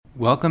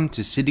Welcome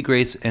to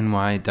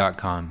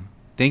citygraceny.com.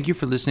 Thank you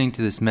for listening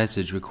to this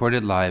message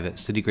recorded live at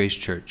City Grace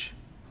Church.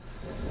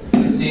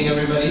 Good seeing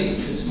everybody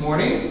this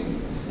morning,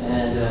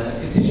 and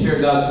good to share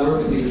God's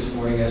Word with you this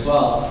morning as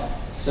well.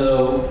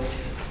 So,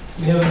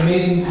 we have an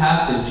amazing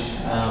passage,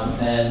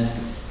 and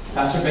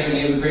Pastor Ben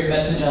gave a great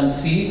message on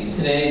seeds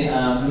today,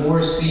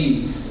 more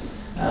seeds,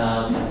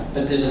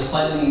 but there's a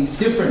slightly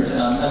different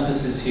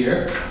emphasis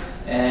here,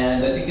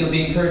 and I think it'll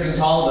be encouraging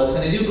to all of us,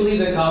 and I do believe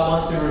that God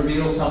wants to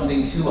reveal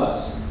something to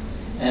us.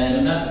 And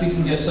I'm not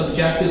speaking just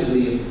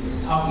subjectively,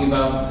 I'm talking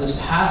about this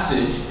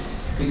passage,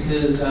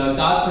 because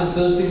God says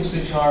those things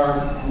which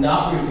are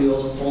not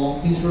revealed, well,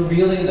 He's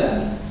revealing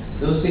them.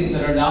 Those things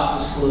that are not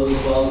disclosed,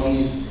 well,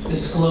 He's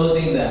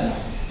disclosing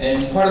them.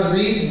 And part of the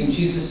reason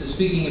Jesus is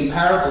speaking in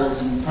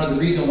parables, and part of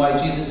the reason why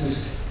Jesus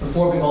is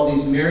performing all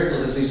these miracles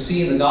as we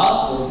see in the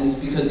Gospels, is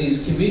because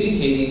He's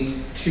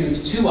communicating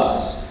truth to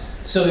us.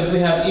 So if we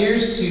have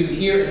ears to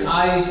hear and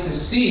eyes to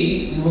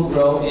see, we will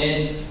grow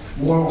in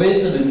more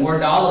wisdom and more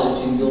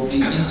knowledge, and we'll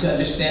begin to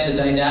understand the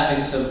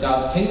dynamics of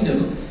God's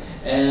kingdom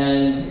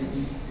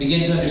and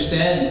begin to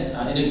understand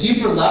in a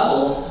deeper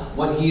level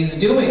what He is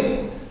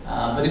doing.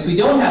 But if we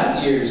don't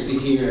have ears to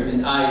hear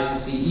and eyes to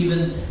see,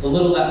 even the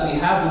little that we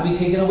have will be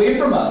taken away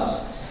from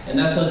us. And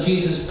that's how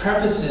Jesus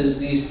prefaces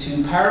these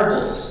two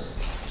parables.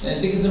 And I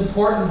think it's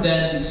important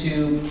then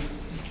to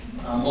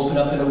open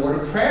up in a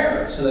word of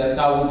prayer so that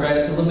God will grant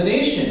us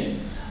illumination.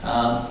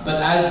 But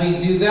as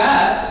we do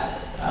that,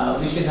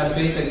 we should have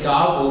faith that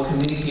God will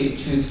communicate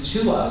truth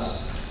to us.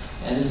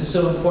 And this is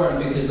so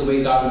important because the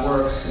way God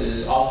works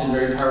is often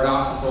very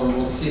paradoxical, and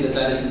we'll see that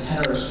that is the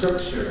tenor of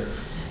Scripture.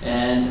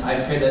 And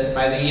I pray that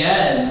by the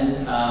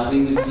end,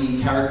 we would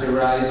be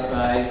characterized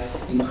by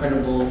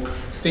incredible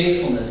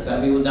faithfulness,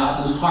 that we would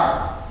not lose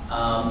heart,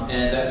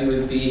 and that we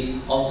would be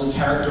also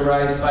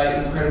characterized by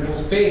incredible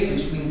faith,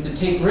 which means to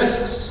take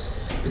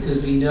risks,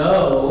 because we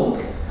know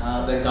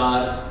that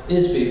God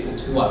is faithful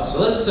to us.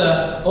 So let's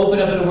open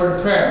up in a word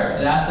of prayer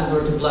and ask the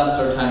Lord to bless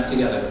our time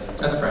together.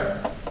 Let's pray.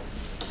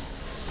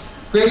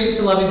 Gracious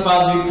and loving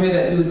Father, we pray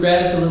that you would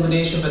grant us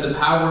illumination by the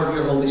power of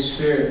your Holy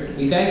Spirit.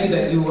 We thank you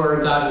that you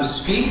are a God who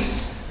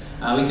speaks.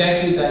 We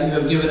thank you that you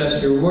have given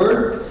us your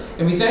word.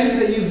 And we thank you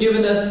that you've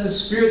given us the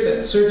Spirit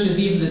that searches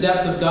even the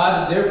depth of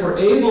God, and therefore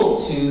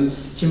able to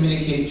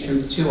communicate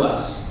truth to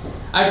us.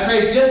 I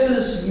pray, just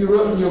as you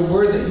wrote in your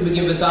word, that you would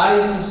give us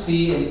eyes to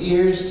see and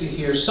ears to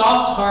hear,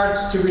 soft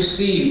hearts to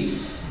receive.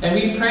 And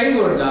we pray,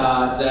 Lord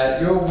God,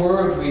 that your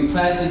word would be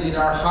planted in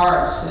our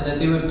hearts, and that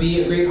there would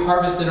be a great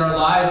harvest in our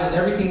lives, and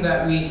everything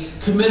that we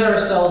commit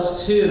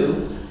ourselves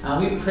to.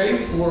 We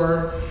pray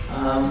for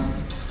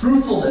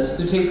fruitfulness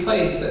to take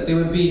place, that there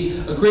would be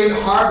a great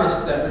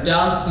harvest that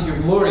redounds to your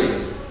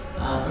glory.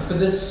 But for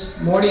this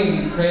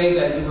morning, we pray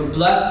that you would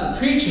bless the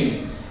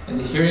preaching and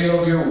the hearing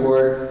of your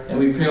word, and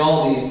we pray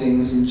all these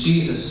things in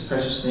Jesus'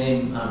 precious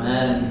name.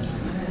 Amen.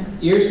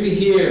 Ears to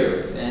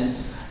hear and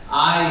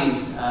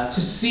eyes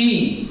to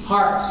see,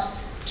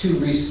 hearts to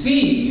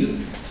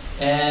receive.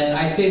 And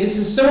I say this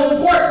is so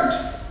important.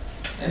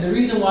 And the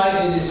reason why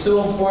it is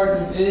so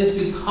important is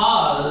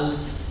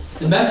because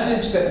the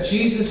message that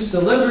Jesus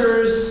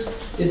delivers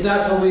is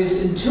not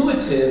always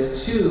intuitive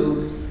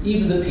to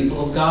even the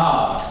people of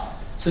God.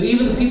 So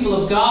even the people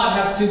of God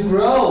have to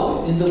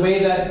grow in the way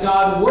that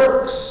God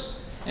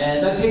works.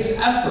 And that takes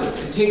effort.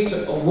 It takes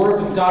a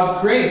work of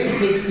God's grace. It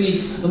takes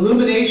the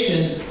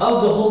illumination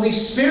of the Holy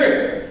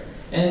Spirit.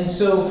 And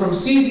so from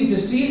season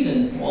to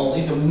season, well,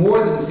 even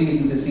more than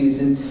season to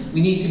season,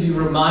 we need to be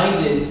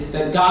reminded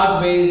that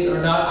God's ways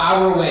are not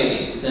our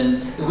ways.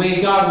 And the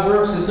way God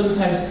works is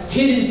sometimes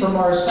hidden from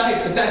our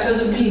sight, but that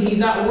doesn't mean He's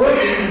not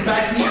working. In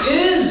fact, He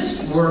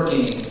is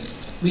working.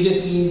 We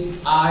just need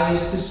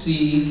eyes to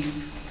see,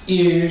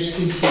 ears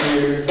to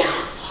hear,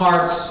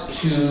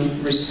 hearts to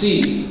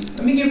receive.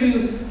 Let me give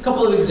you a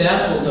couple of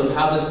examples of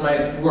how this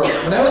might work.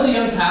 When I was a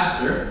young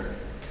pastor,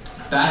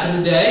 back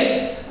in the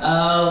day,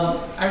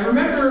 I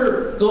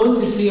remember going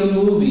to see a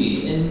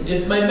movie, and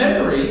if my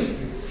memory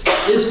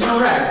is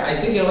correct, I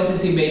think I went to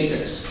see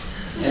Matrix.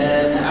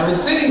 And I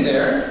was sitting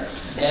there,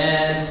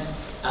 and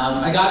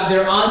I got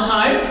there on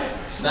time.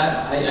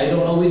 I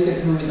don't always get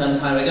to movies on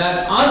time. I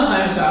got on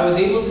time, so I was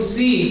able to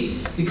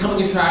see the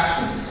coming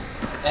attractions.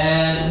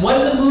 And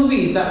one of the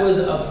movies that was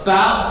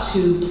about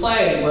to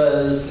play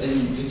was,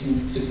 and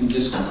you can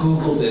just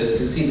Google this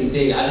to see the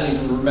date, I don't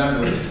even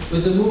remember,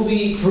 was the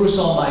movie Bruce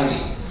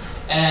Almighty.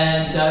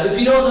 And if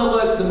you don't know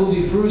what the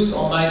movie Bruce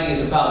Almighty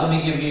is about, let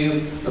me give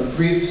you a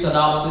brief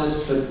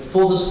synopsis. But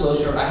full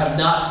disclosure, I have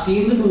not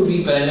seen the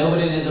movie, but I know what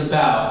it is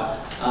about.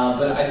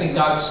 But I think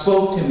God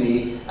spoke to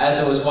me as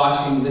I was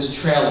watching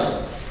this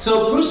trailer.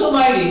 So Bruce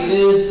Almighty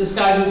is this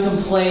guy who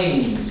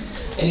complains.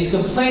 And he's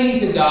complaining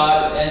to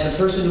God, and the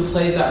person who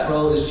plays that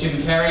role is Jim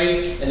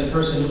Carrey, and the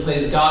person who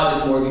plays God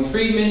is Morgan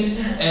Freeman.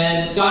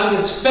 And God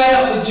gets fed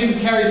up with Jim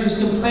Carrey, who's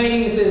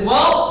complaining, and says,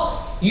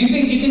 well, you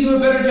think you can do a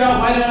better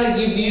job? Why don't I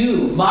give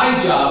you my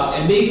job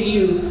and make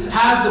you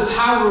have the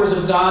powers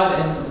of God?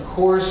 And of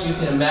course, you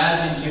can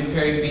imagine Jim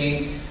Carrey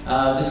being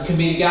this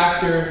comedic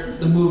actor.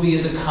 The movie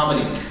is a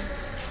comedy.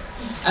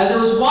 As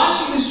I was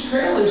watching this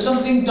trailer,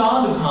 something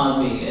dawned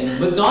upon me. And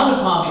what dawned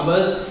upon me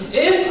was,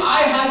 if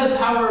I had the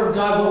power of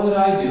God, what would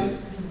I do?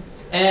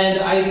 And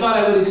I thought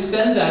I would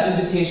extend that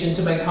invitation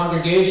to my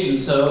congregation.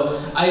 So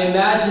I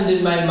imagined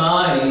in my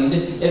mind,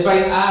 if I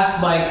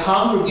asked my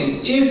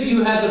congregants, if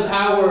you had the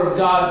power of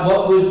God,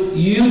 what would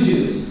you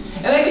do?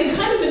 And I can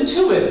kind of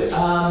intuit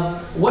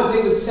what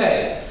they would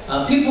say.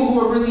 People who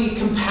are really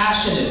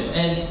compassionate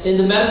and in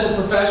the medical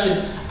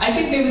profession, I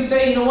think they would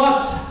say, you know what,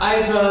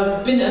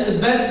 I've been at the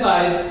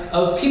bedside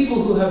of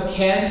people who have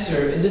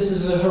cancer, and this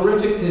is a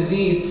horrific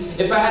disease.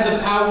 If I had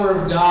the power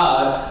of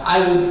God,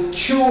 I would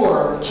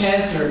cure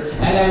cancer,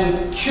 and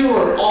I would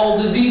cure all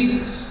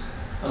diseases.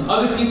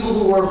 Other people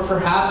who were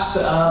perhaps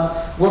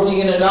working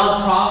in a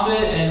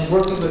nonprofit and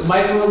working with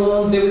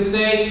microloans, they would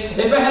say,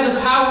 if I had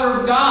the power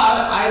of God,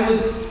 I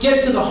would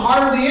get to the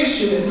heart of the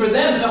issue. And for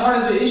them, the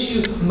heart of the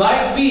issue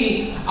might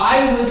be,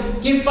 I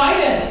would give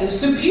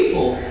finances to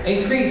people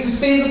and create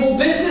sustainable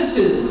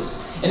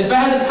businesses. And if I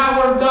had the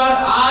power of God,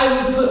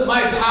 I would put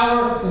my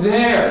power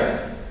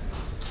there.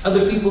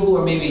 Other people who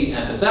are maybe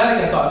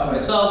empathetic, I thought to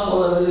myself,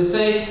 well, they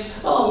say,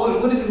 oh,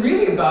 what it's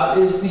really about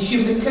is the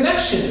human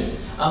connection.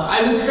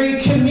 I would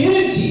create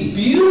community,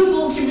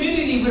 beautiful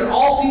community where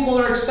all people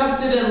are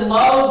accepted and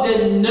loved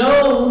and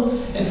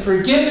known and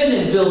forgiven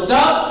and built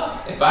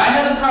up. If I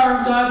had the power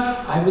of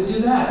God, I would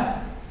do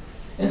that.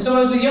 And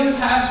so as a young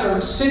pastor,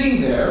 I'm sitting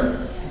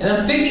there and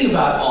I'm thinking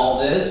about all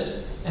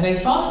this, and I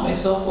thought to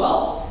myself,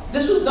 well,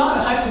 this was not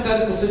a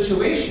hypothetical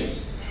situation,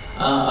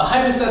 a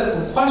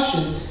hypothetical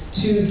question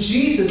to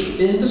Jesus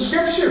in the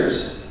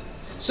Scriptures.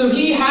 So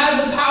he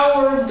had the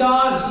power of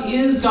God. He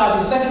is God.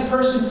 He's the second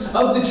person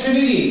of the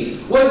Trinity.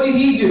 What did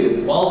he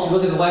do? Well, if you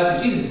look at the life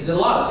of Jesus, he did a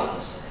lot of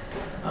things.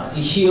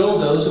 He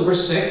healed those who were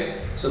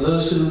sick. So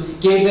those who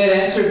gave that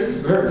answer,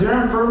 they're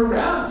on firm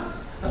ground.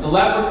 The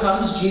leper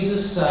comes,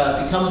 Jesus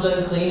becomes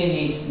unclean, and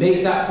he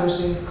makes that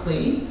person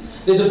clean.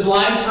 There's a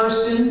blind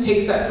person,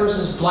 takes that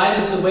person's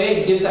blindness away,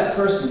 and gives that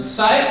person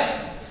sight.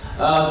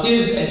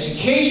 Gives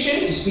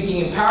education. He's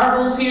speaking in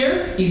parables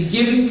here. He's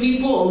giving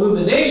people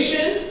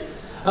illumination.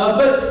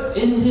 But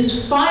in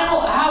his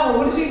final hour,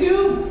 what does he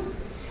do?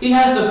 He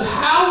has the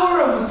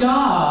power of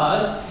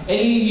God,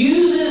 and he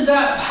uses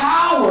that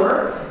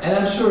power, and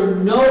I'm sure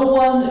no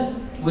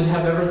one would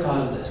have ever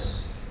thought of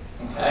this.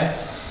 Okay?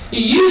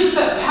 He used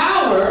that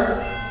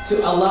power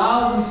to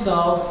allow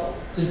himself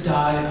to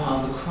die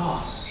upon the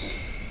cross.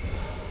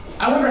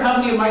 I wonder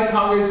how many of my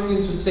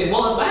congregants would say,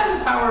 well, if I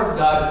had the power of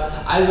God,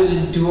 I would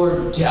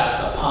endure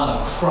death upon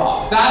a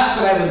cross. That's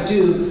what I would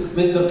do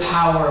with the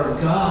power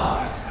of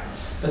God.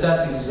 But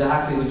that's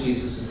exactly what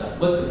Jesus has done.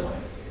 What's the point?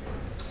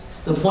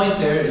 The point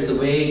there is the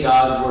way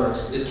God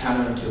works is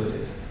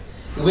counterintuitive.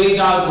 The way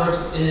God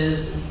works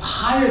is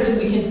higher than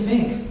we can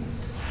think.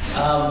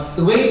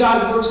 The way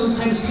God works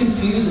sometimes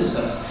confuses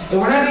us. And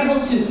we're not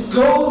able to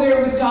go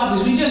there with God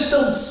because we just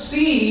don't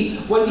see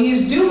what he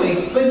is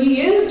doing. But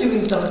he is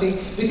doing something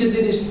because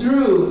it is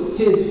through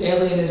his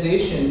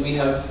alienization we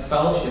have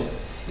fellowship.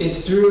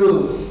 It's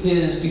through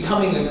his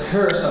becoming a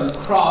curse on the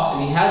cross,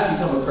 and he has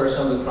become a curse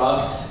on the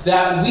cross,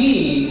 that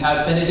we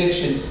have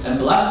benediction and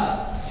blessing.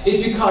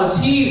 It's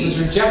because he was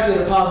rejected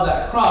upon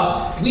that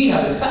cross, we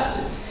have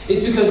acceptance.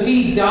 It's because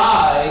he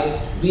died,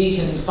 we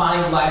can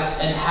find life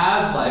and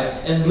have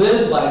life and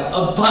live life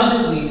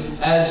abundantly,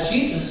 as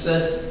Jesus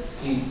says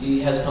he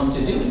has come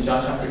to do in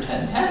John chapter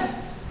 10:10.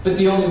 But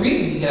the only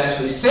reason he can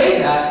actually say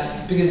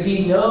that is because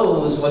he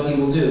knows what he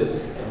will do.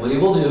 And what he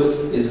will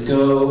do is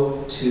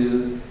go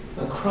to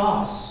the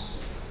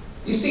cross.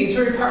 You see, it's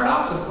very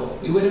paradoxical.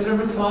 We would have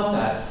never thought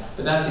that.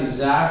 But that's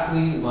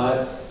exactly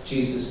what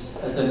Jesus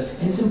has done.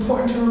 And it's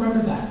important to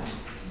remember that.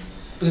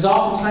 Because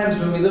oftentimes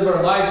when we live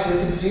our lives,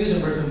 we're confused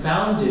and we're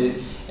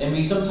confounded. And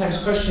we sometimes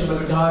question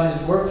whether God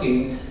is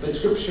working. But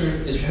Scripture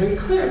is very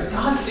clear.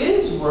 God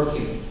is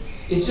working.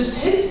 It's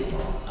just hidden.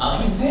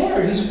 He's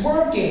there. He's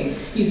working.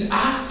 He's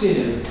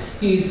active.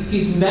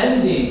 He's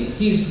mending.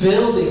 He's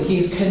building.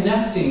 He's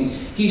connecting.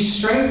 He's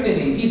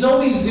strengthening. He's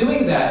always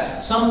doing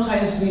that.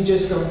 Sometimes we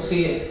just don't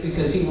see it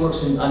because he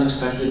works in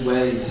unexpected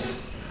ways.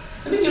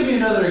 Let me give you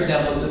another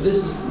example.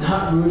 This is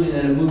not rooted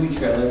in a movie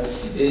trailer.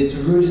 It's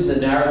rooted in the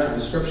narrative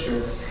of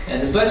Scripture.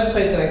 And the best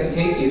place that I can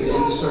take you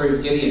is the story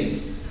of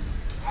Gideon.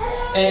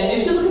 And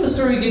if you look at the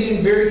story of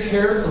Gideon very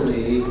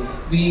carefully,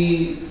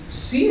 we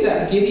see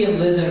that Gideon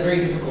lives in a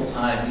very difficult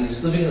time.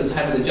 He's living in the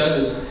time of the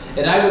Judges.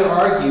 And I would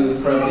argue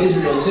from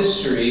Israel's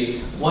history,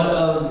 one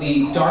of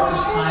the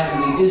darkest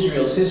times in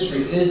Israel's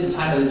history is the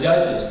time of the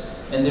Judges.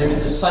 And there's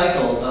this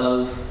cycle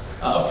of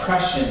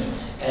oppression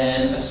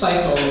and a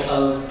cycle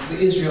of the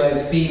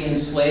Israelites being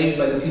enslaved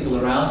by the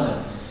people around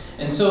them.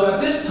 And so at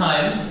this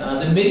time,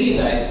 the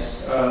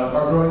Midianites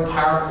are growing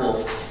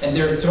powerful, and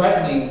they're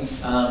threatening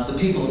the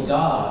people of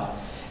God.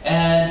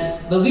 And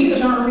the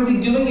leaders aren't really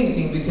doing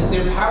anything because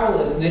they're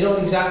powerless and they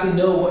don't exactly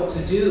know what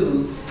to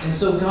do. And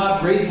so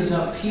God raises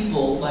up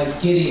people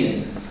like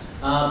Gideon.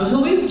 But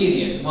who is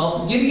Gideon?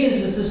 Well, Gideon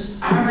is just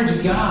this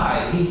average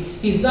guy.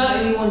 He's not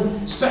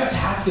anyone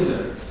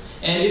spectacular.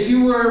 And if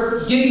you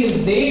were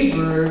Gideon's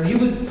neighbor, you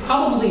would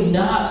probably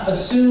not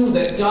assume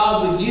that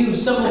God would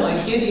use someone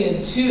like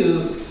Gideon to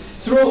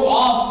throw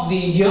off the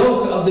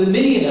yoke of the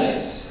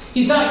Midianites.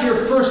 He's not your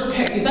first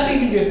pick. He's not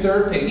even your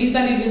third pick. He's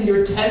not even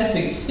your 10th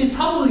pick. He's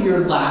probably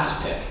your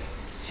last pick.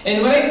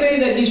 And when I say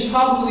that he's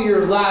probably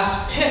your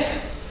last pick,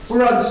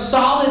 we're on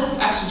solid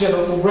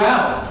exegetical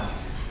ground.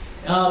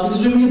 Because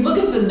when we look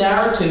at the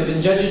narrative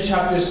in Judges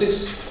chapter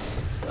 6,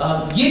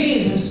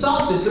 Gideon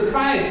himself is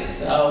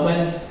surprised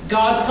when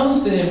God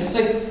comes to him. It's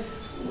like,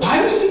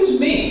 why would you use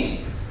me?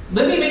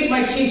 Let me make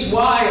my case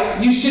why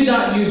you should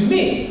not use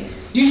me.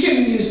 You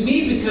shouldn't use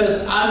me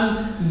because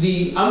I'm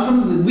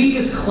from the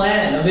weakest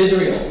clan of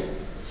Israel.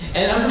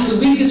 And I'm from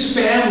the weakest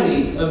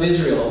family of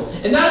Israel.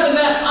 And not only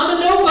that, I'm a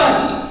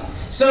nobody.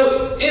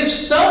 So if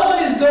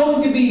someone is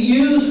going to be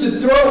used to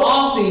throw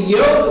off the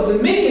yoke of the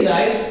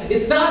Midianites,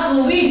 it's not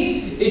the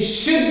least. It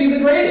should be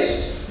the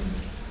greatest.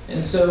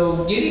 And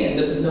so Gideon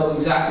doesn't know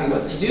exactly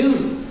what to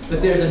do,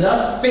 but there's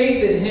enough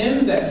faith in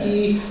him that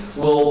he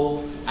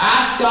will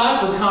ask God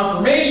for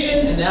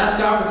confirmation and ask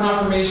God for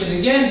confirmation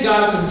again.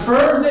 God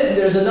confirms it, and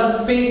there's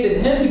enough faith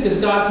in him because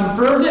God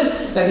confirms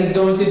it that he's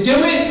going to do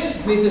it.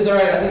 And he says, all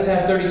right, at least I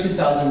have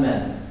 32,000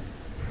 men.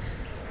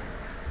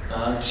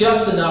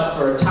 Just enough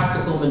for a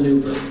tactical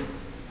maneuver.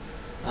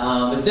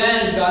 But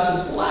then God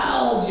says,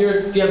 well,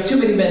 you have too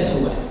many men to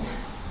win.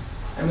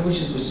 I mean,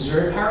 which is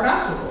very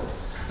paradoxical.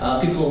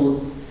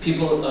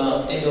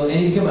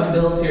 Anything about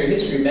military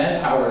history,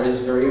 manpower is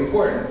very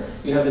important.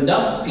 You have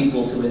enough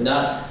people to win,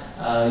 not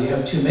you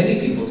have too many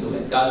people to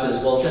win. God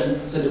says, well,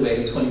 send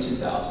away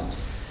 22,000.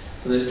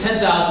 So there's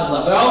 10,000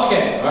 left.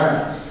 Okay, all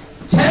right.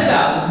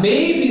 10,000.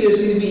 Maybe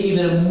there's going to be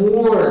even a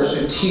more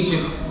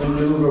strategic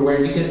maneuver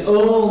where you can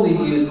only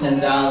use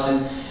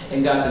 10,000.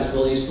 And God says,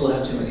 well, you still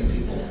have too many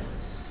people.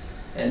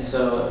 And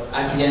so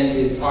at the end,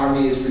 his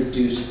army is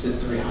reduced to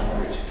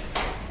 300.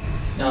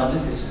 Now,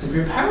 this is the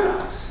great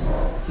paradox.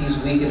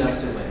 He's weak enough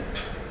to win.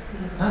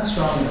 Not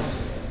strong enough to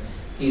win.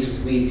 He's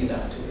weak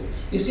enough to win.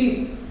 You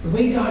see, the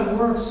way God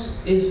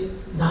works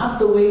is not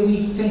the way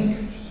we think.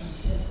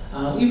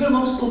 Even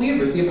amongst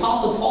believers, the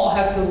Apostle Paul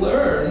had to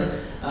learn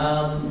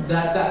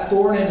that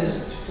thorn in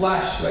his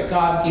flesh that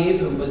God gave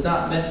him was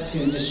not meant to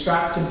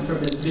distract him from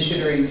his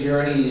missionary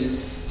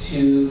journeys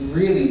to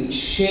really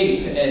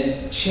shape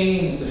and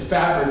change the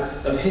fabric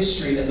of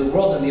history and the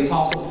world. And the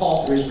Apostle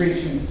Paul, through his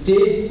preaching,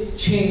 did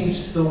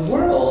change the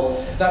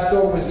world. That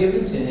thorn was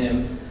given to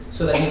him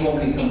so that he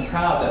won't become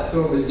proud. That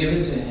thorn was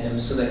given to him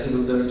so that he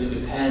would learn to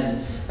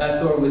depend.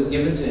 That thorn was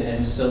given to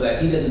him so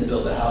that he doesn't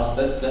build the house,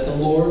 that the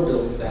Lord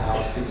builds the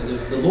house. Because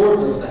if the Lord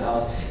builds the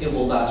house, it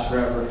will last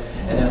forever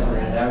and ever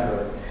and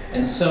ever.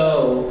 And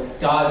so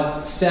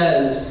God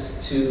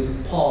says to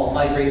Paul,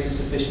 my grace is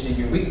sufficient in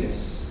your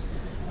weakness.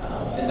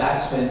 And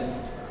that's when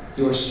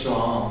you're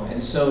strong.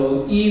 And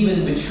so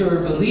even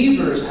mature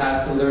believers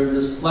have to learn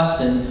this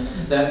lesson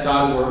that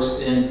God works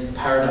in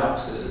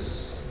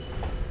paradoxes.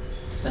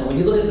 Now, when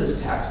you look at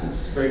this text,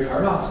 it's very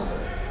paradoxical.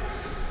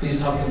 He's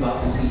talking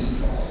about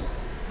seeds.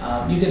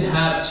 You can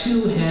have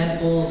 2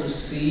 handfuls of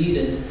seed,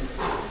 and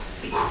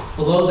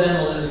below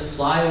them will just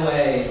fly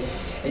away.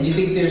 And you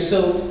think they're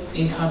so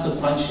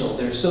inconsequential,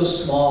 they're so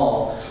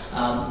small,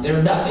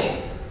 they're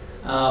nothing.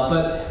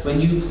 But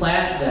when you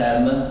plant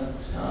them,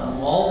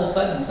 all of a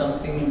sudden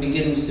something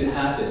begins to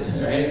happen,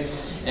 right?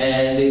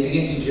 And they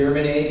begin to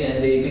germinate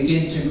and they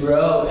begin to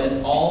grow,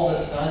 and all of a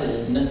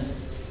sudden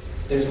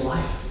there's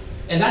life.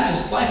 And not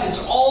just life,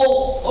 it's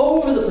all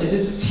over the place.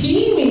 It's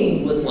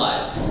teeming with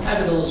life. I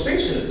have an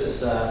illustration of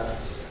this.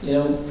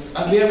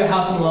 We have a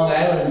house in Long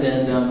Island,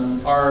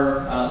 and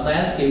our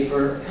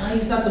landscaper,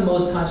 he's not the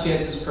most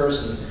conscientious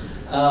person.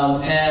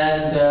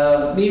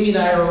 Mimi and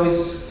I are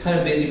always kind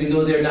of busy. We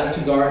go there not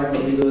to garden,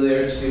 but we go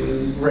there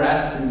to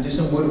rest and do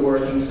some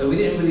woodworking. So we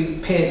didn't really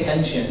pay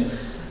attention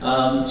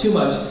too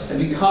much. And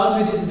because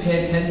we didn't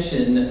pay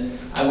attention,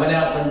 I went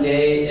out one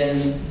day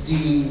and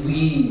the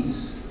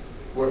weeds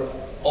were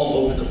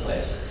all over the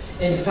place.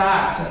 In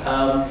fact,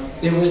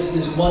 there was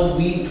this one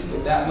weed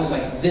that was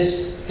like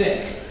this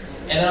thick.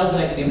 And I was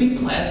like, did we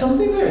plant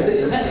something there?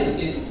 Is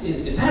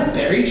that a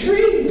berry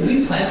tree? Did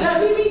we plant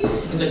that maybe?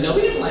 He's like, no,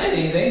 we didn't plant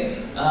anything.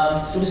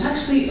 It was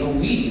actually a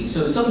weed.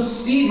 So some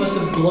seed must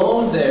have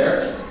blown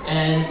there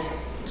and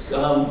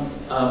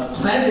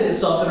planted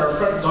itself in our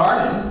front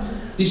garden,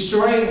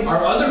 destroying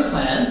our other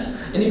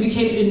plants, and it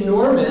became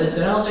enormous.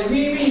 And I was like,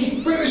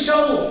 Mimi, bring the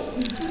shovel.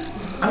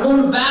 I'm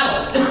going to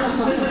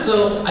battle.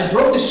 So I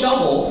broke the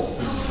shovel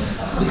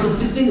because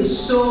this thing is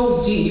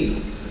so deep.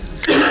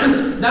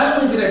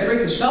 Not only did I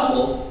break the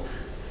shovel,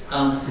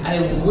 and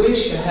I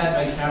wish I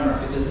had my camera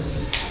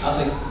because I was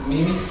like,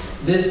 Mimi,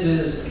 this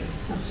is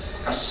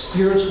a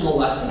spiritual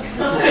lesson.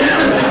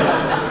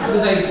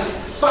 Because I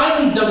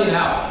finally dug it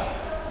out.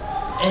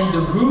 And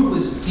the root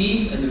was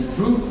deep and the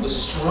root was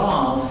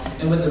strong.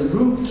 And when the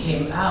root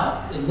came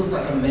out, it looked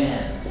like a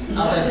man. I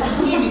was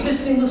like, Mimi,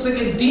 this thing looks like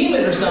a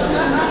demon or something.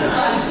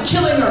 It's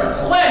killing our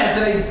plants.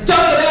 And I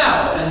dug it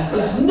out and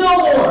it's no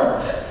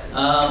more.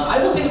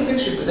 I will take a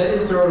picture because I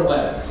didn't throw it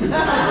away.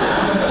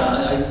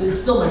 It's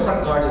still in my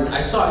front garden.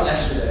 I saw it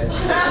yesterday.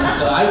 And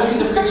so I will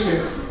take a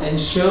picture and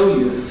show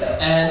you.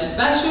 And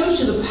that shows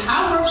you the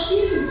power of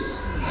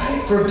seeds,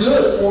 right? For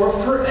good or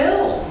for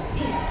ill.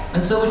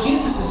 And so what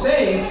Jesus is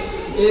saying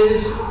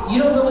is,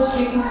 you don't know what's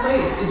taking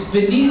place. It's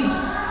beneath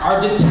our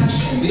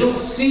detection. We don't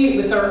see it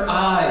with our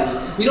eyes.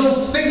 We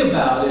don't think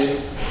about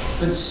it.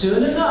 But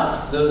soon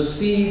enough, those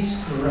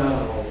seeds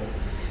grow.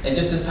 And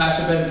just as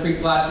Pastor Ben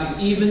preached last week,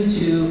 even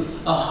to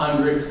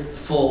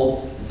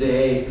 100-fold,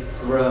 they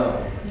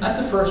grow. That's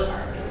the first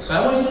parable. So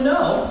I want you to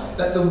know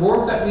that the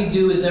work that we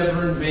do is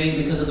never in vain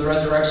because of the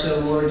resurrection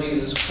of the Lord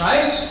Jesus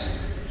Christ.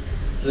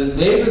 The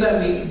labor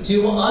that we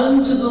do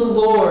unto the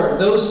Lord,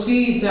 those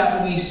seeds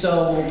that we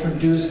sow will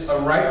produce a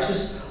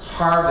righteous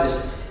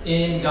harvest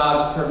in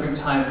God's perfect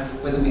time,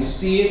 whether we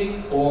see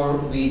it or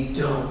we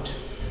don't.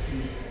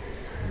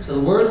 So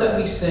the words that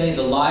we say,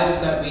 the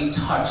lives that we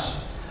touch,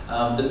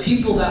 the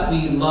people that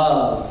we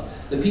love,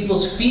 the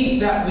people's feet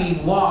that we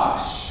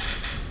wash,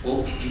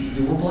 well,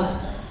 you will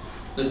bless them.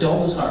 So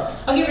don't lose heart.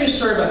 I'll give you a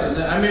story about this.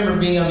 I remember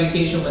being on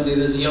vacation one day.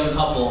 There was a young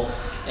couple,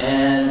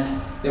 and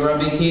they were on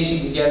vacation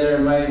together,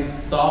 and my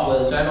thought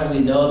was, I don't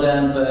really know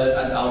them, but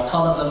I'll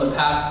tell them I'm a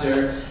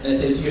pastor, and I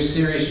said, if you're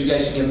serious, you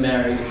guys should get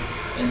married,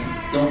 and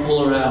don't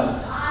fool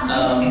around.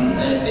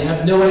 And they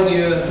have no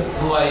idea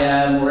who I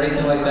am or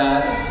anything like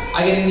that.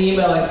 I get an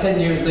email like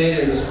 10 years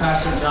later. It was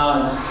Pastor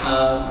John.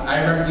 I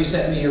remember you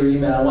sent me your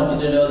email. I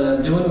want you to know that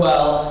I'm doing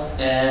well,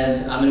 and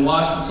I'm in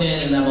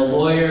Washington, and I'm a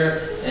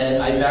lawyer,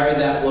 and I married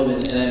that woman,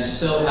 and I'm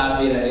so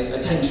happy that I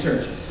attend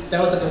church.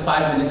 That was like a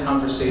 5-minute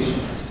conversation,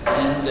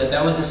 and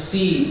that was a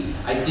seed.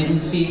 I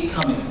didn't see it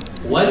coming.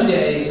 One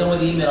day, someone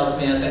emails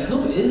me, and I was like,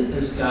 who is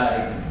this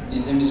guy?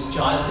 His name is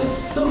Jonathan.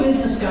 Who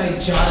is this guy,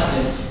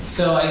 Jonathan?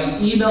 So I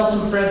emailed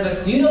some friends,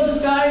 like, do you know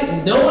this guy?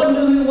 And no one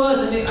knew who he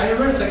was. And I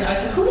remember, I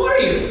said, who are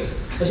you?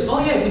 I said,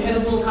 oh yeah, we had a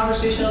little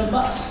conversation on the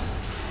bus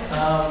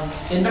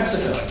in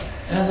Mexico.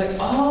 And I was like,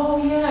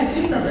 oh yeah, I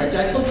did remember.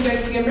 I told you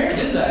guys to get married,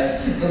 didn't I?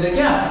 And I was like,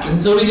 yeah.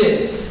 And so we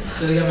did.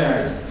 So they got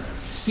married.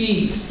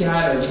 Seeds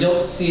scatter. You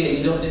don't see it.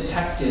 You don't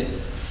detect it.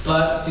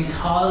 But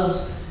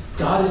because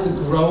God is the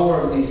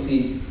grower of these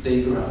seeds,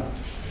 they grow.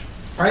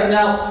 All right,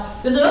 now,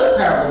 there's another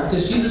parable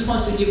because Jesus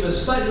wants to give a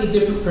slightly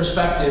different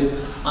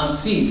perspective on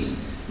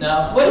seeds.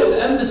 Now, what is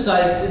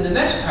emphasized in the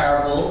next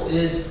parable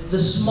is the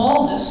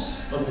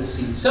smallness of the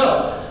seed.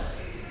 So,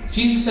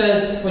 Jesus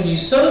says when you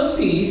sow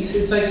seeds,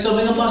 it's like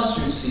sowing a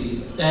mustard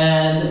seed.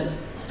 And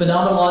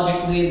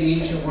phenomenologically, in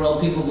the ancient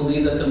world, people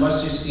believe that the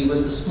mustard seed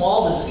was the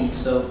smallest seed.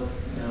 So,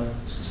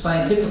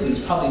 scientifically,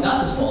 it's probably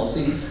not the smallest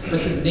seed,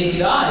 but to the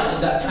naked eye,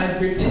 at that time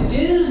period, it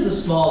is the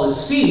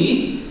smallest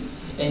seed.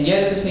 And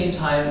yet, at the same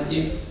time,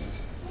 it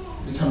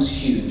becomes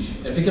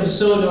huge. It becomes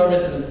so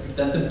enormous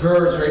that the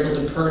birds are able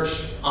to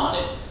perch on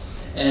it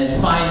and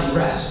find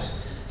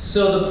rest.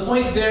 So the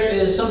point there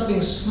is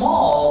something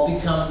small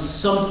becomes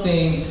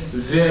something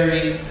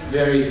very,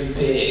 very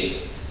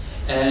big.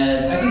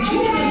 And I think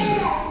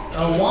Jesus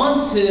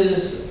wants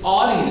his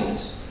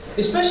audience,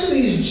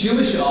 especially his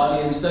Jewish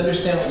audience, to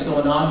understand what's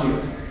going on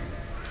here.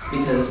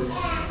 Because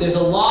there's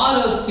a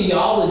lot of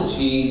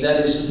theology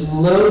that is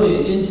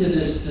loaded into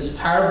this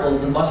parable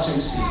of the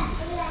mustard seed.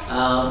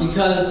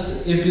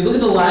 Because if you look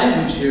at the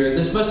language here,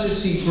 this mustard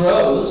seed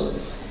grows,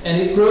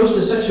 and it grows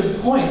to such a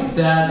point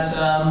that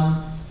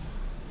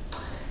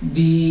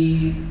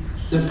the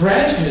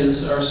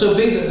branches are so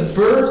big that the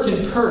birds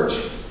can perch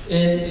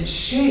in its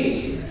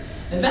shade.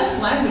 And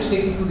that's language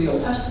taken from the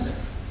Old Testament.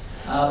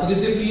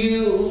 Because if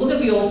you look at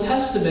the Old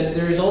Testament,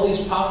 there's all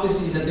these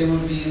prophecies that there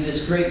would be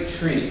this great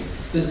tree,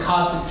 this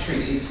cosmic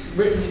tree. It's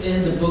written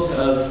in the book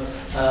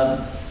of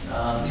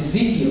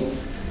Ezekiel.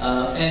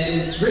 And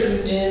it's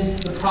written in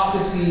the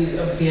prophecies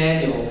of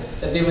Daniel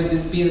that there would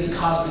be this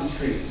cosmic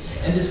tree.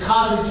 And this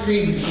cosmic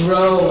tree would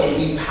grow and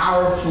be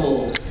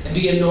powerful and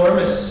be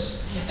enormous.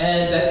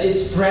 And that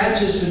its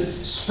branches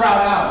would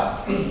sprout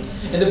out.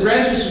 And the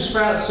branches would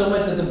sprout out so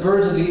much that the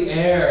birds of the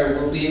air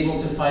will be able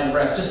to find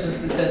rest, just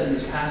as it says in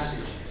this passage.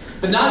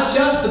 But not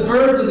just the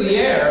birds of the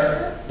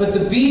air, but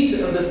the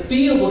beasts of the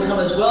field will come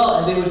as well,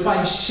 and they would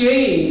find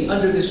shade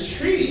under this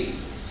tree.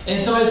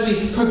 And so as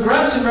we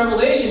progress in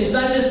Revelation, it's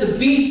not just the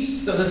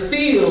beasts of the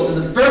field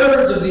and the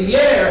birds of the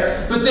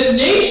air, but the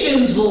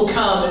nations will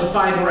come and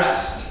find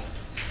rest.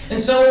 And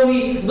so when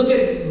we look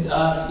at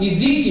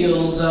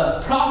Ezekiel's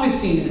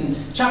prophecies in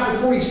chapter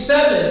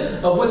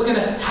 47 of what's going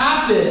to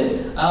happen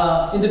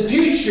in the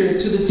future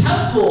to the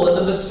temple and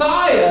the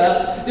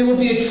Messiah, there will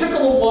be a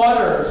trickle of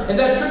water. And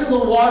that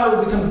trickle of water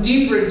will become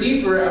deeper and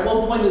deeper. At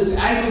one point it's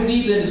ankle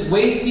deep, then it's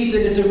waist deep,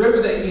 then it's a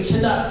river that you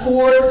cannot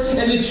ford.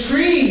 And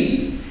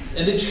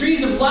the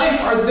trees of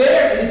life are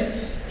there, and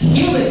it's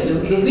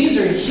healing. The leaves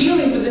are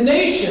healing for the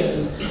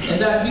nations. And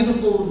that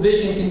beautiful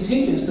vision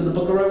continues to the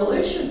book of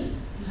Revelation.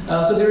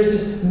 So there is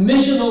this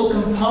missional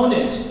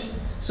component.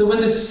 So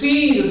when the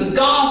seed of the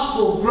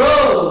gospel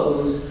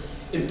grows,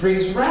 it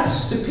brings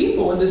rest to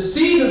people. When the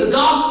seed of the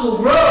gospel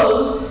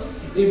grows,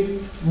 it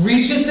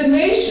reaches the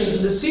nations.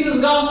 When the seed of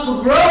the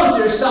gospel grows,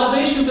 there is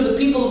salvation for the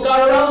people of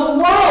God around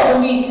the world.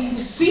 And we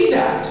see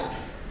that.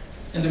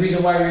 And the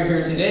reason why we're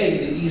here today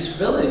in the East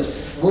Village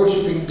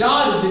worshiping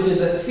God is because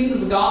that seed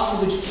of the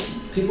gospel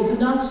which people did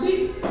not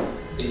see.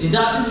 They did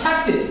not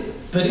detect it,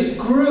 but it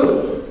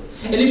grew.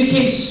 And it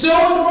became so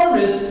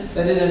enormous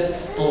that it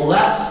has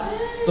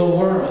blessed the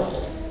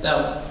world.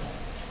 Now,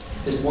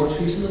 there's more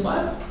trees in the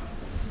Bible.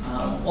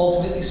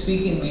 Ultimately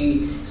speaking,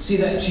 we see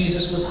that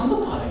Jesus was hung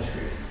upon a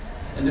tree.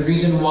 And the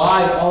reason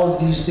why all of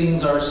these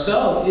things are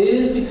so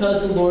is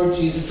because the Lord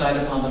Jesus died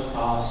upon the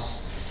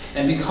cross.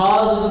 And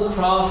because of the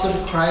cross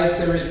of Christ,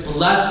 there is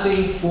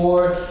blessing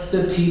for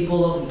the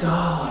people of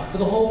God, for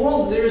the whole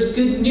world. There is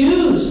good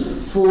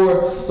news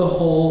for the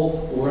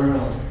whole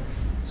world.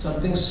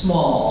 Something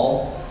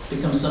small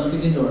becomes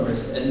something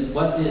enormous. And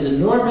what is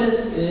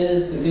enormous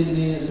is the good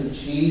news of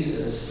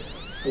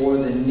Jesus for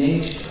the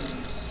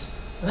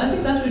nations. And I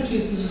think that's what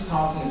Jesus is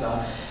talking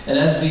about. And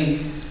as we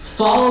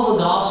follow the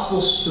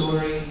gospel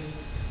story,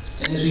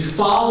 and as we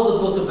follow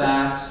the book of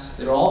Acts,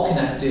 they're all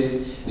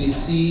connected, we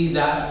see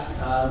that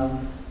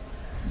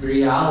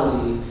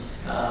reality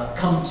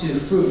come to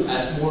fruit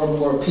as more and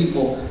more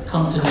people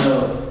come to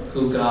know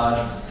who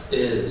God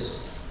is.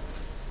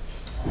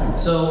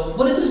 So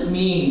what does this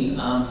mean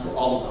for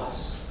all of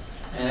us?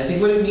 And I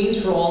think what it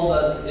means for all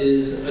of us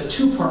is a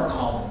two-part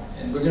calling.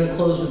 And we're going to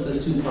close with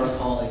this two-part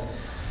calling.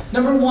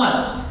 Number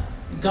one,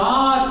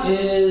 God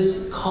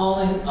is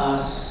calling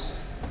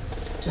us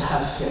to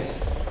have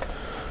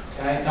faith.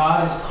 Okay?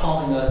 God is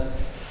calling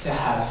us to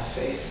have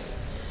faith.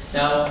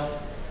 Now,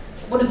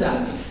 what does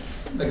that mean?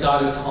 That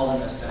God is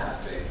calling us to have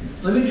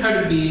faith. Let me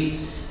try to be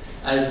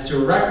as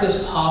direct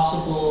as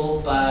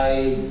possible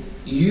by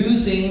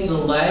using the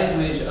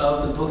language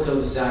of the book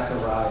of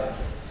Zechariah.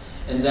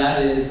 And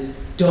that is,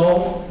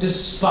 don't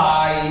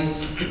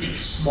despise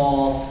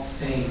small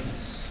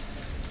things.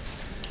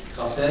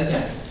 I'll say it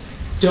again.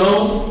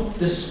 Don't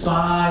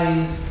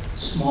despise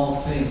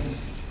small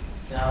things.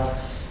 Now,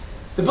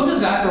 the book of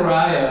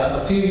Zechariah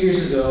a few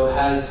years ago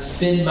has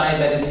been my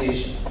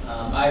meditation.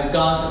 I've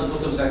gone to the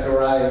book of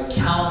Zechariah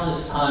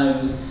countless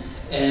times,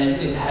 and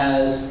it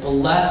has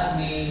blessed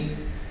me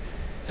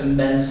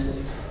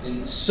immensely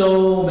in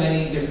so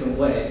many different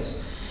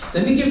ways.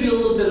 Let me give you a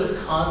little bit of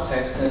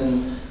context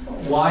and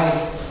why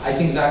I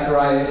think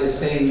Zechariah is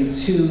saying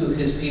to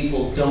his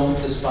people, don't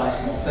despise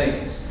small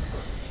things.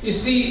 You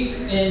see,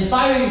 in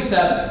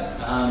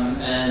 587,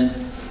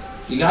 and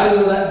you got to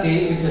go to that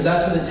date because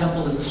that's when the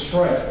temple is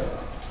destroyed.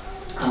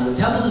 The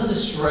temple is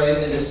destroyed,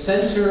 and the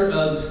center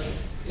of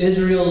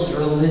Israel's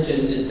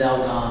religion is now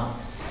gone.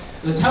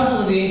 The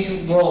temple in the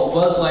ancient world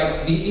was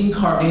like the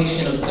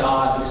incarnation of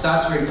God, because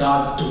that's where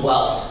God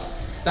dwelt.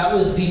 That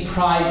was the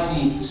pride,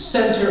 the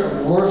center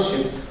of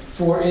worship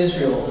for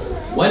Israel.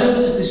 When it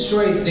was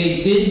destroyed,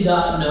 they did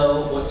not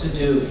know what to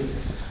do.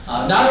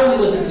 Not only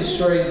was it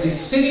destroyed, the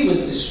city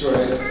was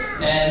destroyed,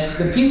 and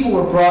the people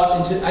were brought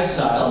into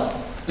exile.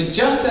 But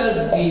just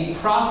as the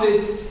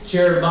prophet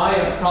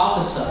Jeremiah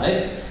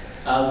prophesied,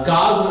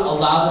 God would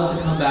allow them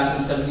to come back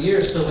in 70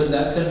 years. So when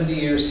that 70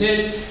 years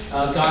hit,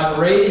 God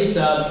raised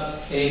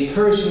up a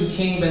Persian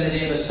king by the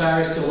name of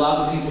Cyrus to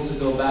allow the people to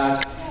go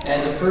back.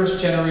 And the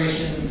first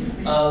generation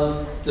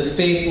of the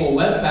faithful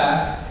went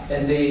back,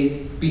 and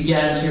they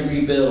began to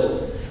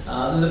rebuild.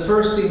 And the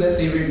first thing that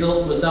they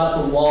rebuilt was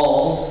not the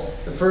walls.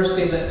 The first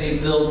thing that they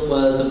built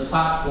was a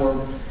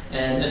platform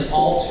and an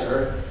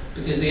altar,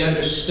 because they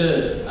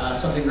understood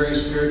something very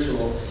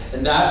spiritual.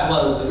 And that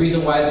was the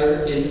reason why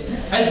they're in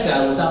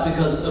exile. Is not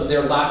because of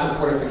their lack of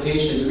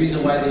fortification. The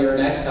reason why they are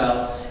in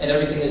exile and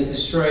everything is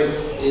destroyed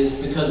is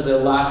because of their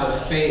lack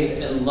of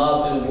faith and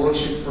love and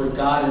worship for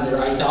God and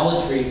their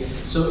idolatry.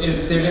 So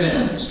if they're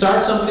going to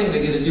start something,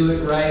 they're going to do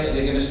it right, and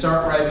they're going to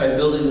start right by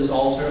building this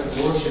altar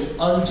of worship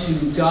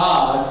unto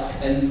God,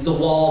 and the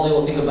wall they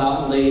will think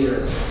about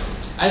later.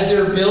 As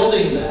they're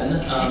building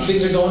then,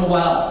 things are going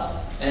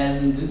well,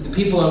 and the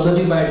people are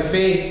living by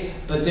faith,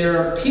 but there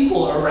are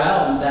people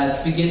around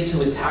that begin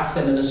to attack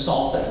them and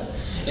assault them.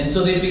 And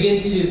so they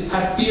begin to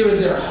have fear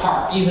in their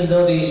heart, even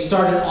though they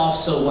started off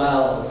so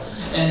well.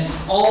 And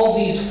all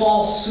these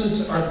false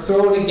suits are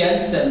thrown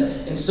against them.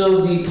 And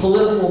so the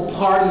political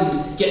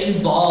parties get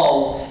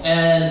involved.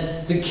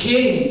 And the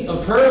king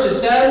of Persia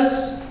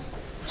says,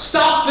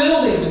 stop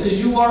building because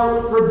you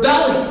are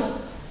rebelling.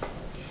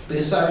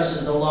 Because Cyrus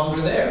is no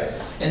longer there.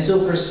 And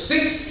so for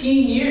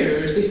 16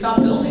 years, they stop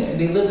building and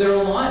they live their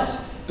own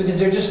lives because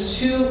they're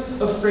just too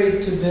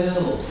afraid to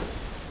build.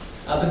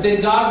 But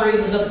then God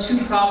raises up two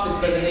prophets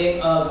by the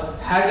name of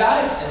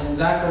Haggai and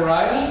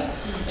Zechariah.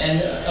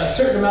 And a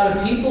certain amount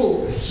of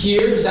people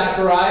hear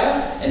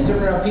Zechariah, and a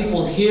certain amount of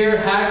people hear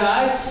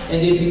Haggai,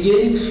 and they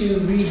begin to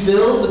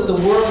rebuild, but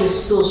the work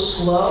is still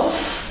slow.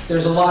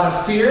 There's a lot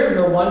of fear.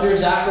 No wonder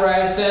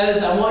Zechariah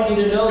says, I want you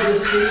to know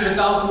this city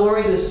without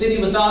glory, this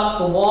city without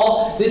the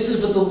wall. This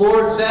is what the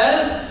Lord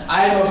says.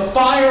 I am a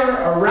fire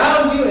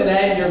around you, and I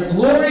am your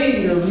glory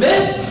in your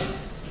midst.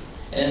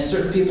 And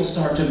certain people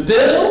start to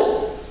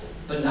build,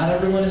 but not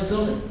everyone is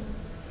building.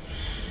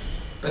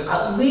 but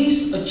at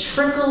least a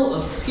trickle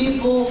of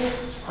people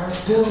are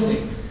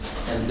building.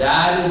 And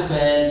that is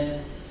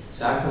when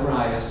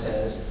Zechariah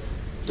says,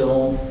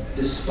 don't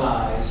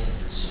despise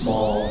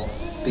small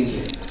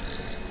beginnings.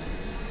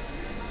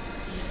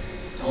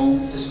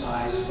 Don't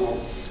despise small.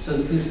 So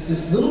it's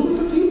this little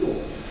group of people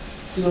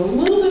doing a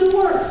little bit of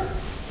work.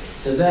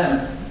 To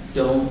them,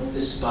 don't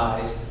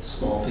despise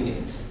small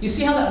beginnings. You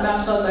see how that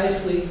maps out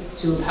nicely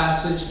to a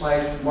passage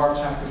like Mark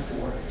chapter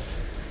 4.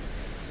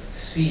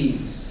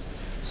 Seeds,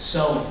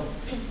 sowing,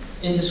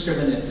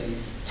 indiscriminately,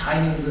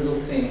 tiny little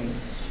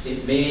things.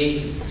 It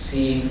may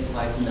seem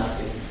like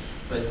nothing,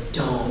 but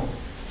don't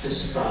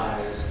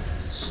despise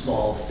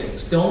small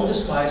things. Don't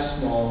despise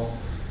small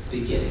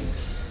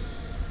beginnings,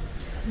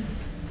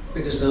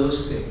 because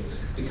those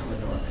things become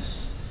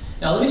enormous.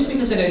 Now, let me speak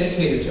as an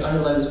educator to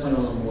underline this point a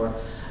little more.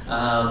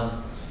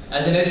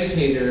 As an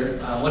educator,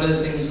 one of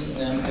the things,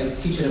 I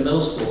teach in a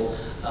middle school,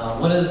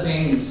 one of the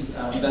things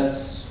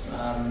that's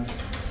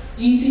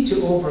easy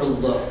to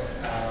overlook,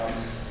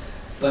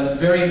 but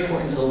very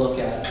important to look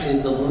at,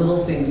 is the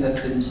little things that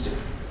students do.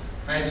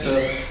 Right?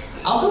 So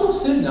I'll tell the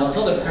student, I'll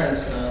tell their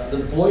parents,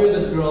 the boy or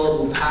the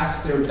girl who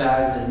packs their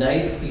bag the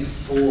night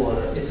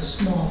before, it's a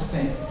small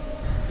thing,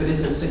 but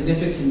it's a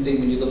significant thing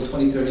when you look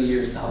 20, 30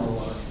 years down the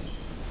line.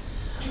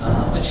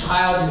 A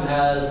child who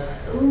has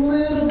a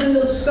little bit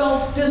of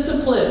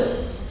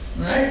self-discipline,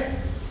 right?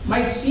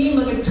 Might seem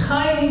like a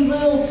tiny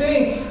little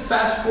thing.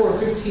 Fast forward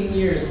 15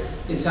 years,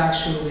 it's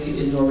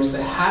actually enormous.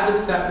 The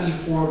habits that we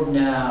form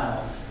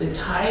now, the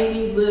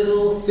tiny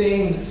little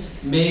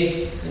things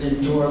make an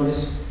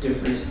enormous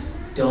difference.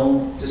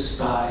 Don't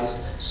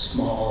despise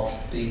small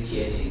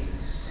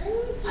beginnings.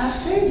 Have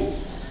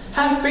faith.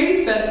 Have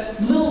faith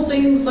that little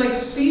things like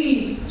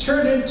seeds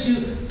turn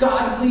into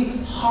godly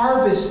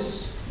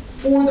harvests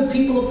for the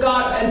people of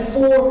God and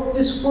for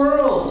this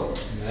world.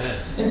 Amen.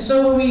 And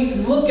so when we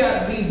look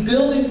at the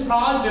building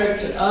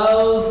project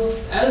of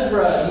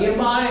Ezra,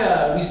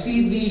 Nehemiah, we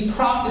see the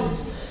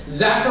prophets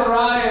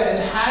Zechariah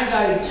and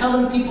Haggai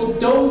telling people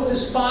don't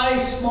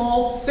despise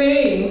small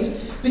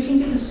things. We can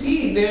get to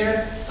see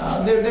their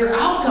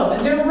outcome,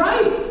 and they're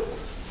right.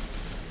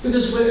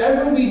 Because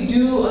whatever we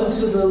do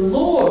unto the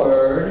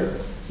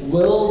Lord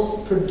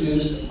will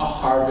produce a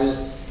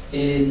harvest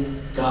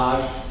in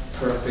God's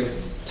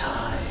perfect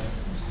time.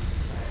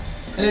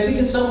 And I think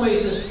in some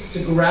ways, just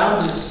to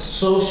ground it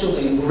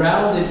socially and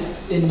ground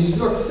it in New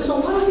York, there's a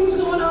lot of things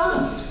going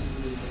on.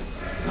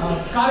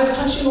 God is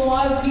touching a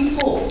lot of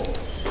people.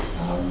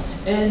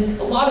 And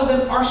a lot of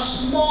them are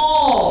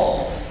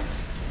small.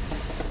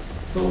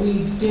 But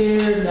we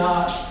dare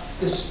not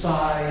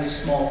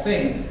despise small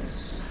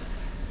things.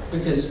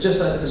 Because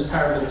just as this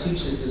parable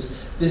teaches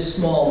us, this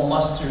small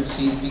mustard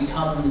seed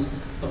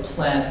becomes a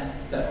plant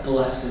that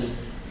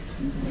blesses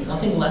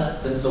nothing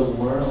less than the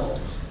world.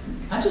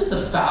 Not just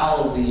the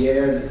fowl of the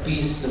air, the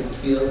beasts of the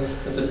field,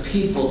 but the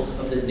people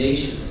of the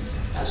nations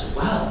as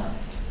well.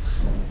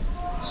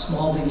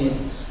 Small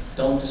beginnings,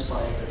 don't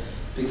despise them,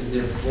 because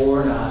they're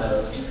born out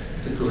of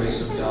the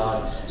grace of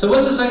God. So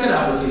what's the second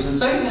application? The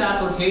second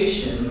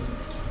application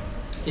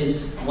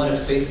is one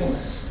of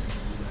faithfulness.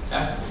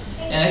 Okay?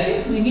 And I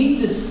think we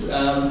need this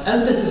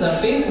emphasis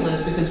on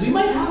faithfulness, because we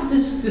might have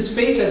this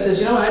faith that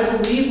says, I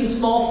believe in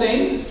small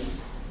things.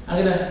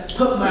 I'm going to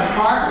put my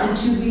heart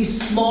into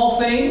these small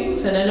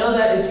things, and I know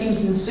that it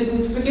seems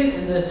insignificant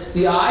in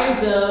the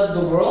eyes of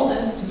the world,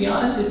 and to be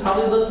honest, it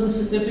probably looks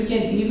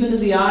insignificant even in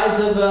the eyes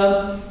of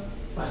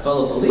my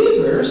fellow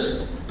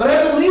believers, but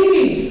I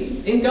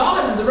believe in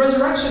God and the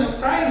resurrection of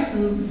Christ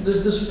and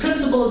this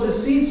principle of the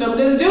seed, so I'm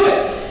going to do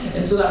it.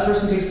 And so that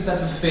person takes a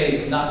step of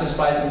faith, not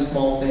despising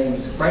small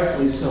things.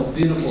 Rightfully so.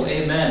 Beautiful.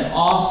 Amen.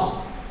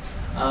 Awesome.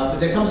 But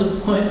there comes a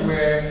point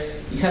where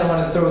you kind of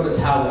want to throw the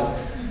towel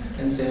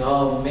and say,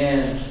 oh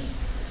man,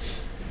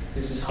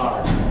 this is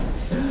hard.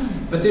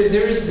 But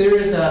there is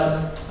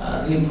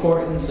the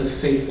importance of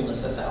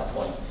faithfulness at that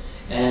point.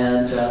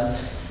 And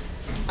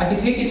I can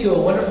take you to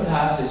a wonderful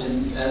passage,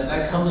 and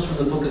that comes from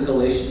the book of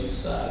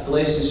Galatians,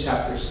 Galatians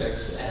chapter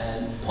 6.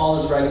 And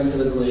Paul is writing to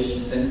the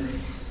Galatians, and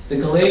the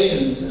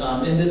Galatians,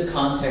 in this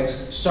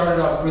context, started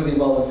off really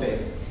well in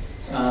faith.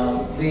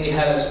 They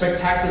had a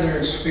spectacular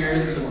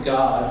experience of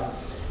God,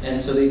 and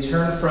so they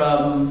turned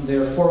from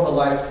their former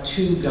life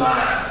to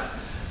God.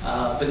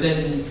 But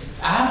then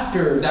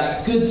after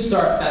that good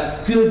start,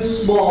 that good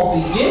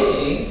small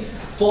beginning,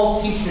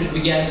 false teachers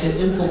began to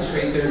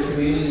infiltrate their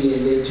community,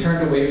 and they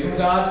turned away from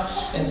God.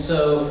 And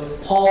so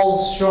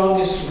Paul's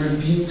strongest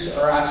rebukes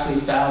are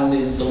actually found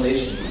in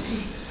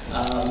Galatians,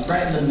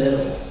 right in the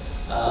middle.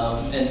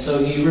 And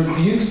so he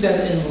rebukes them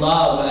in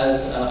love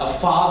as a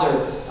father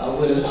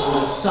with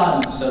a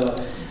son. So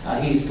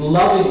he's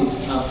loving,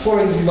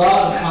 pouring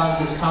love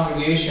upon this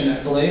congregation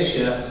at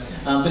Galatia.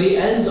 But he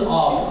ends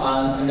off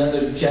on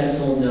another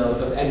gentle note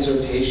of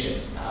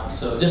exhortation.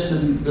 So just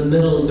in the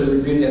middle is the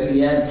rebuke. At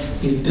the end,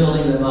 he's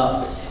building them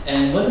up.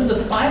 And one of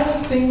the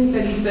final things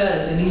that he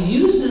says, and he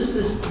uses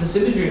this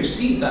imagery of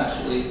seeds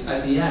actually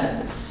at the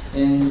end,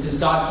 And it says,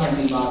 God can't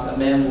be mocked. A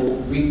man will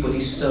reap what he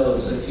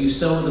sows. So if you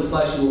sow in the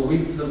flesh, you will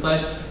reap from the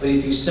flesh. But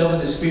if you sow in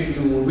the Spirit,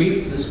 you will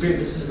reap from the Spirit.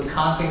 This is the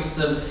context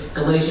of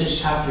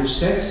Galatians chapter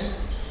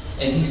 6.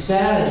 And he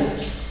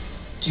says,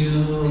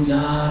 do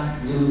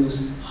not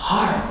lose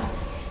heart.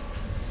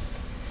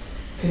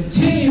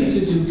 Continue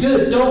to do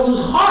good. Don't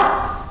lose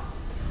heart.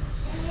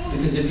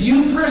 Because if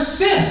you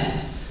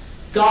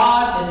persist,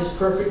 God in his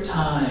perfect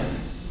time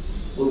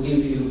will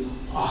give you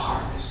a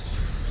harvest.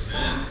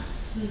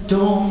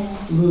 Don't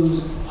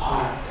lose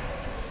heart.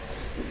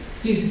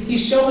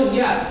 He's showing,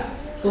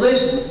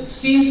 Galatians,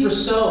 seeds were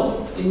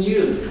sown in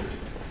you.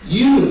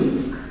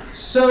 You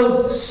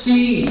sowed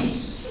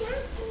seeds.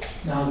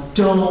 Now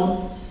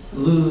don't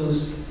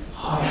lose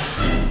heart.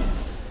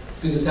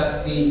 Because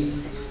at the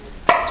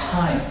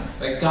time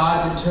that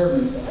God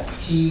determines,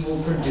 he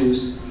will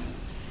produce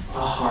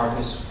a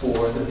harvest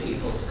for the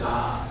people of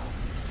God.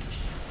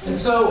 And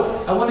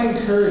so I want to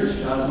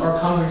encourage our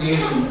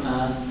congregation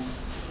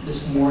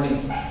this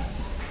morning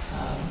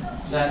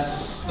that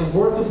the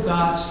work of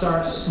God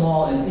starts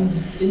small and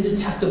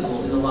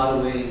indetectable in a lot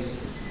of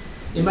ways.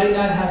 It might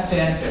not have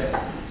fanfare,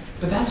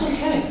 but that's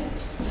okay.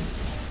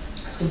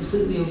 It's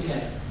completely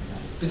okay,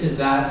 because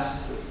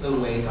that's the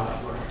way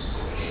God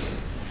works.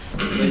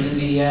 But in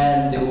the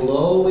end, there will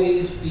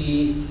always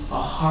be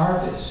a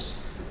harvest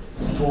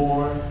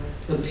for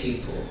the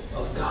people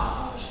of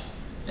God.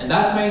 And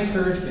that's my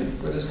encouragement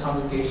for this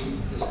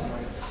congregation this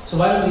morning. So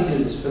why don't we do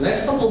this? For the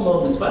next couple of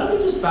moments, why don't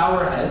we just bow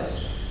our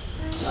heads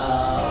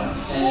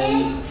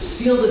and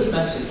seal this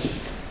message.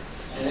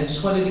 And I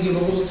just wanted to give a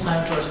little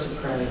time for us to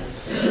pray.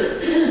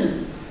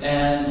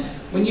 And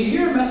when you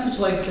hear a message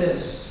like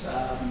this,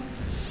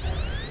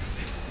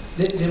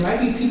 there might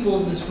be people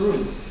in this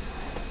room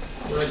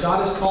where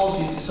God has called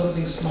you to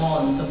something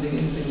small and something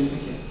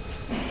insignificant.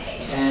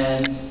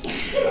 And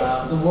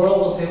the world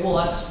will say, well,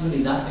 that's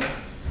really nothing.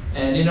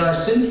 And in our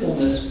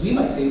sinfulness, we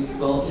might say,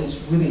 well,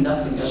 it's really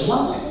nothing as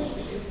well.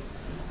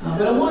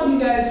 But I want you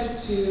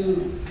guys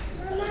to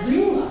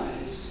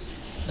realize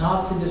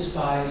not to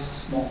despise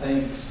small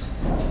things.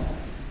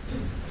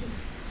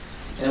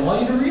 And I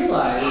want you to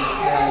realize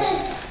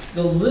that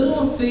the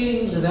little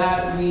things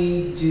that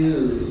we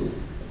do,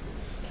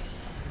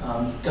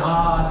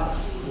 God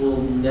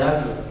will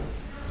never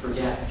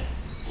forget.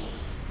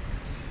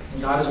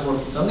 And God is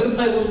working. So I'm going to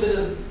play a little bit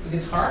of the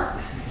guitar.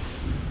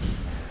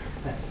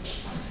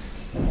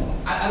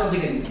 I don't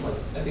think anything was.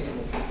 I think it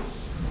will.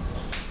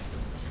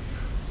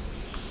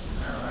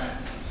 All right.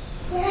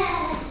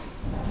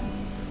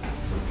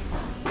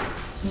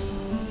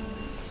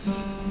 So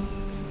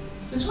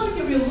I just want to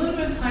give you a little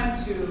bit of time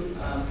to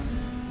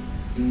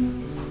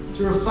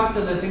reflect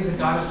on the things that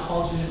God has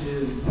called you to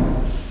do.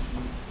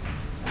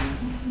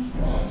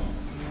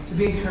 To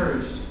be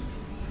encouraged.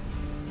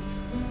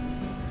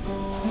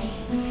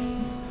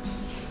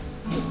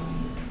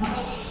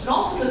 And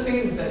also the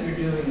things that you're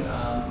doing,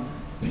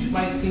 which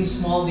might seem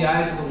small in the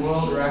eyes of the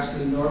world, are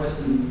actually enormous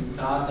in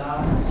God's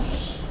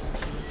eyes.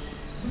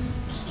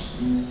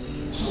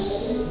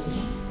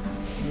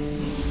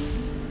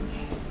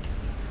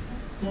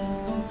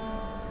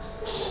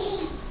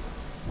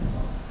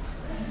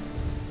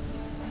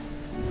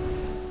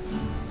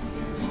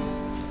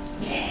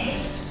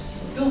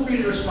 So feel free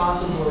to respond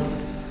to the Lord.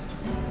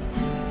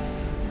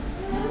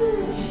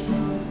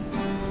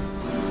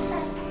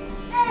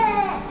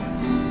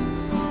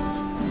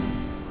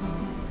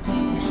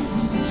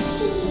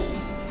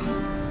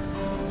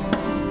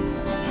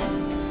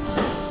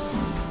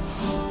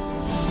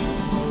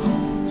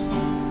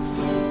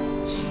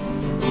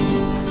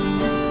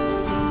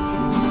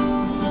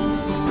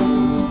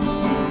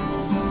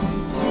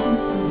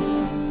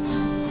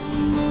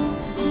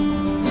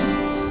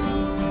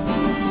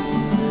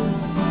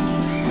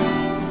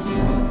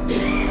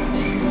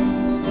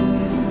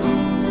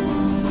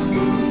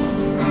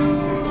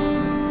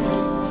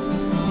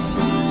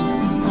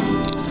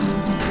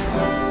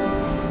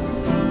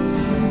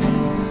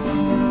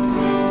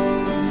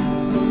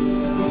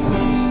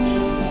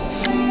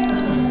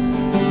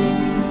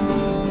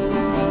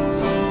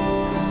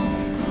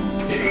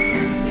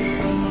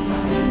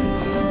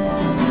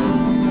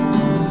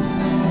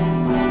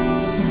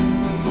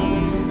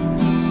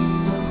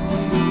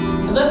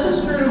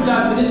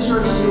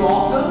 Minister to you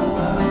also,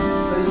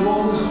 so you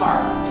won't lose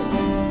heart.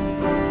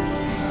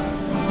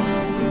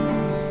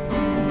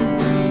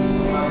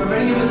 For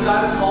many of us,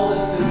 God has called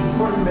us to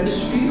important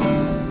ministries,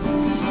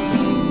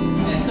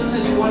 and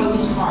sometimes we want to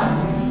lose heart.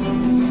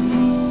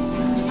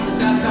 Let's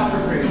ask God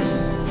for grace.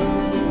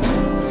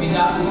 We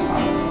not lose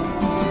heart.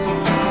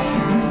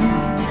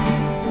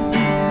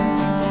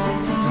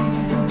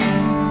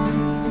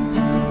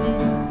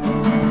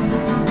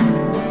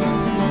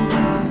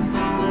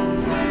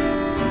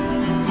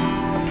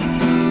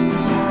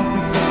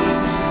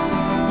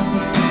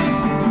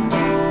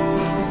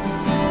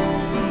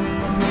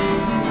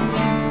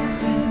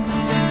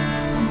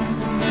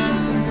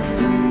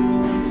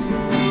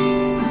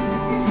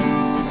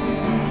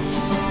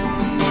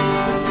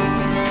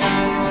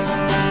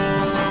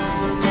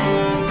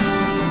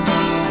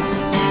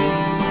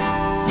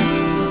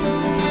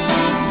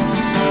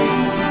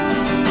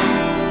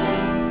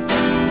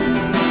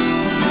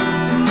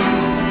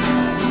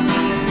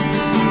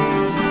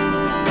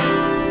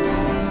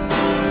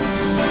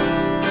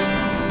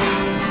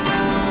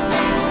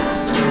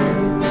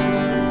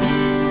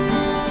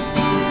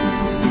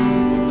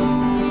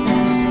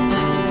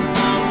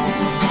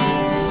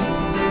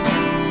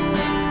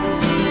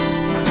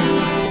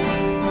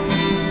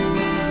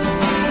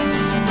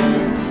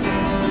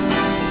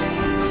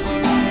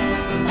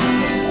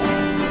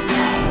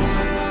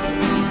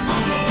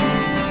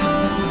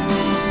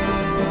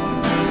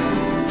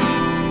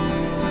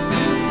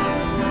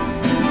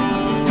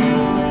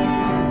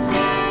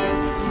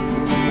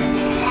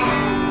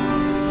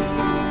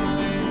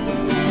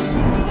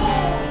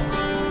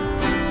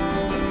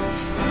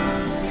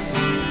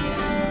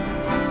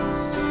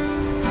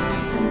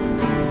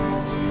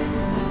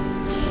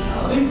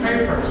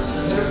 pray first.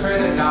 I'm going to pray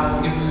that God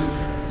will give you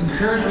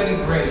encouragement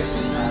and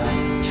grace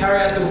to carry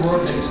out the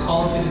work that He's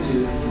called you to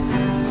do.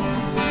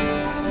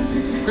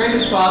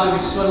 Gracious Father, we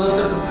just want to lift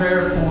up a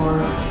prayer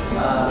for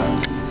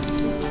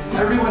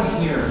everyone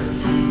here.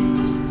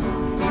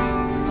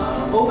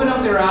 Open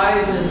up their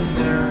eyes and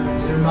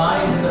their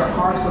minds and their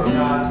hearts, Lord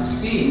God, to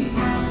see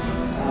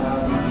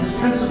this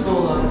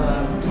principle of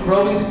the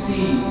growing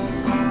seed.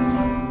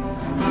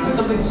 That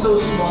something so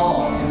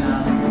small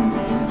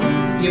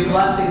can be a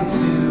blessing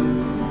to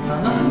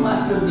nothing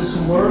less than this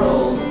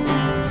world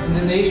and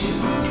the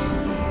nations.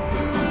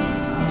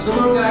 So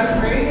Lord God, I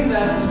pray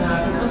that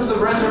because of the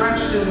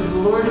resurrection of the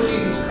Lord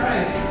Jesus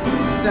Christ,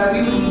 that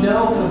we would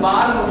know from the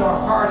bottom of our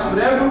hearts,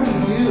 whatever we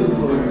do,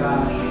 Lord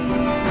God,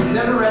 is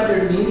never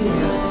rendered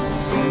meaningless,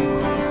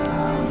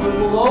 but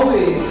will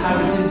always have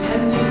its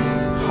intended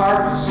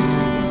harvest.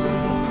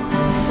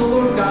 So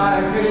Lord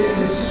God, I pray that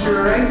you would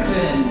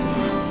strengthen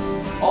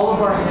all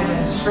of our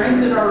hands,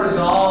 strengthen our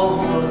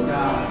resolve, Lord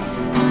God,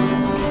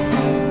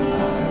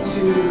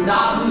 to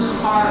not lose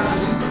heart, to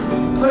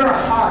put our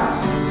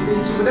hearts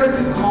into whatever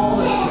you call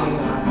us, Lord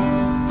God.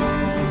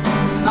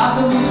 Not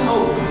to lose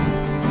hope,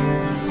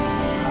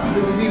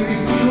 but to be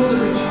refueled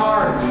and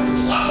recharged,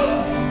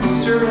 to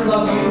serve and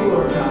love you,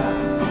 Lord God.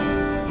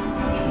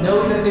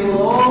 Knowing that there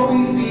will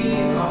always be a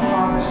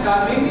harvest.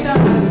 God, maybe not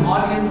an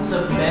audience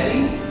of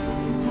many,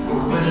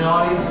 but an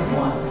audience of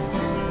one.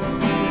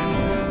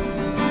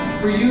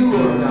 For you,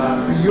 Lord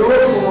God, for your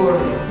glory.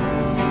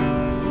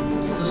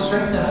 So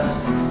strengthen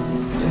us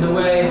in the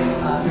way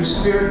your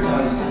Spirit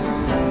does.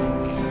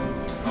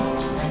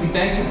 And we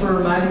thank you for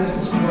reminding us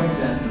this morning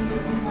then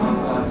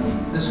of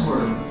this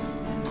word.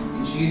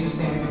 In Jesus'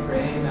 name we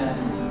pray, amen.